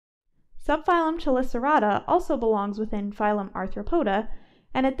Subphylum Chelicerata also belongs within phylum Arthropoda,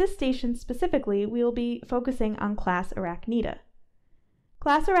 and at this station specifically, we will be focusing on class Arachnida.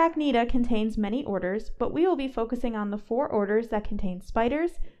 Class Arachnida contains many orders, but we will be focusing on the 4 orders that contain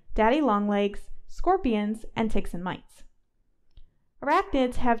spiders, daddy longlegs, scorpions, and ticks and mites.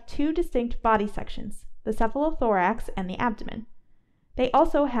 Arachnids have 2 distinct body sections, the cephalothorax and the abdomen. They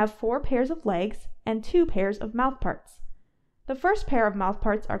also have 4 pairs of legs and 2 pairs of mouthparts. The first pair of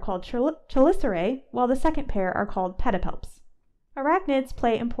mouthparts are called chelicerae, while the second pair are called pedipalps. Arachnids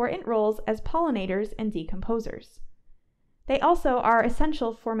play important roles as pollinators and decomposers. They also are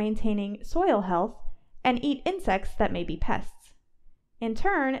essential for maintaining soil health and eat insects that may be pests. In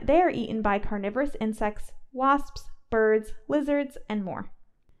turn, they are eaten by carnivorous insects, wasps, birds, lizards, and more.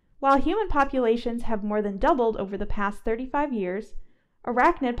 While human populations have more than doubled over the past 35 years,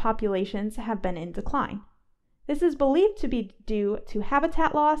 arachnid populations have been in decline. This is believed to be due to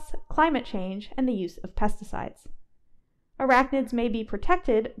habitat loss, climate change, and the use of pesticides. Arachnids may be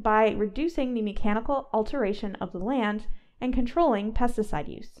protected by reducing the mechanical alteration of the land and controlling pesticide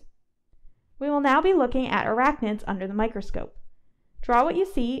use. We will now be looking at arachnids under the microscope. Draw what you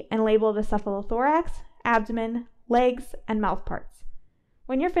see and label the cephalothorax, abdomen, legs, and mouthparts.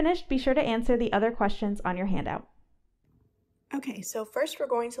 When you're finished, be sure to answer the other questions on your handout. Okay, so first we're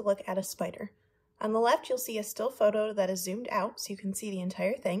going to look at a spider. On the left, you'll see a still photo that is zoomed out so you can see the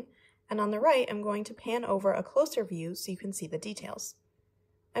entire thing, and on the right, I'm going to pan over a closer view so you can see the details.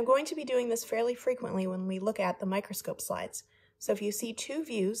 I'm going to be doing this fairly frequently when we look at the microscope slides, so if you see 2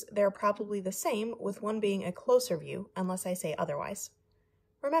 views, they're probably the same, with one being a closer view, unless I say otherwise.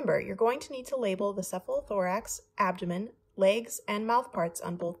 Remember, you're going to need to label the cephalothorax, abdomen, legs, and mouth parts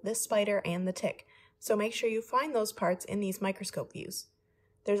on both this spider and the tick, so make sure you find those parts in these microscope views.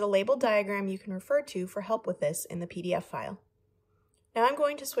 There's a labeled diagram you can refer to for help with this in the PDF file. Now I'm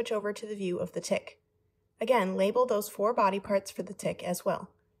going to switch over to the view of the tick. Again, label those 4 body parts for the tick as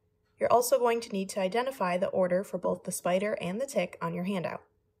well. You're also going to need to identify the order for both the spider and the tick on your handout.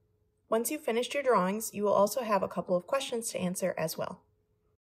 Once you've finished your drawings, you will also have a couple of questions to answer as well.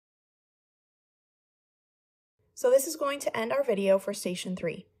 So this is going to end our video for Station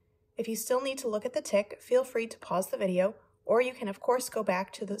 3. If you still need to look at the tick, feel free to pause the video, or you can of course go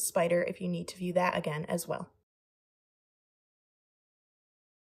back to the spider if you need to view that again as well.